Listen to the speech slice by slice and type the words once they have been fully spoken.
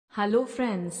Hello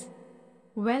friends,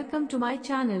 welcome to my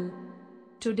channel.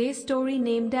 Today's story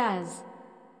named as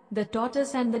The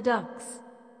Tortoise and the Ducks.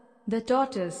 The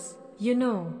tortoise,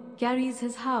 carries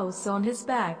his house on his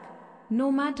back.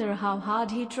 No matter how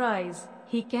hard he tries,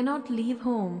 he cannot leave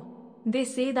home. They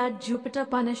say that Jupiter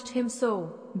punished him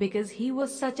so, because he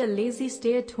was such a lazy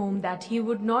stay-at-home that he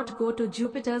would not go to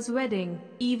Jupiter's wedding,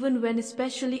 even when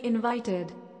especially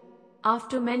invited.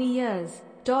 After many years,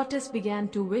 Tortoise began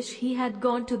to wish he had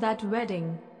gone to that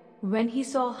wedding. When he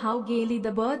saw how gaily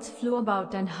the birds flew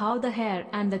about and how the hare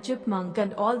and the chipmunk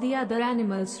and all the other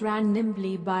animals ran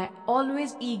nimbly by,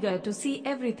 always eager to see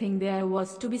everything there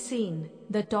was to be seen,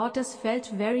 the tortoise felt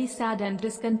very sad and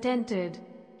discontented.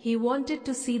 He wanted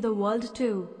to see the world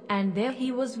too, and there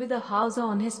he was with a house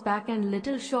on his back and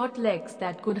little short legs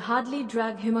that could hardly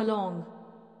drag him along.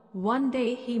 One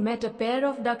day he met a pair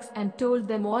of ducks and told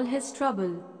them all his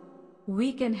trouble.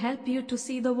 "We can help you to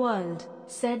see the world,"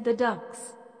 said the ducks.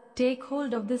 "Take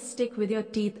hold of this stick with your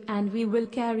teeth and we will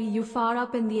carry you far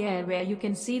up in the air where you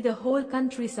can see the whole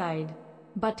countryside.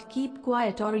 But keep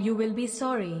quiet or you will be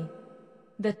sorry."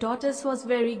 The tortoise was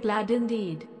very glad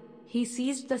indeed. He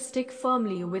seized the stick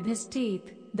firmly with his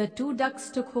teeth. The two ducks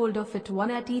took hold of it,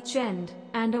 one at each end,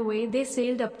 and away they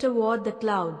sailed up toward the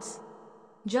clouds.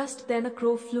 Just then a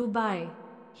crow flew by.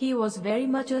 He was very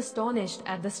much astonished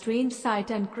at the strange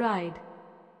sight and cried,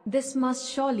 "This must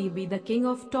surely be the king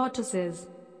of tortoises."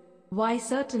 "Why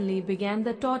certainly," began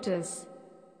the tortoise.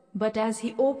 But as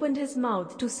he opened his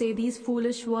mouth to say these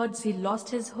foolish words, he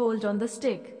lost his hold on the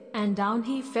stick, and down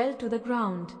he fell to the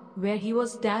ground, where he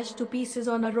was dashed to pieces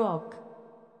on a rock.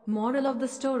 Moral of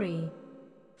the story: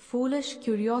 foolish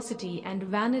curiosity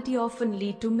and vanity often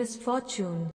lead to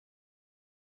misfortune.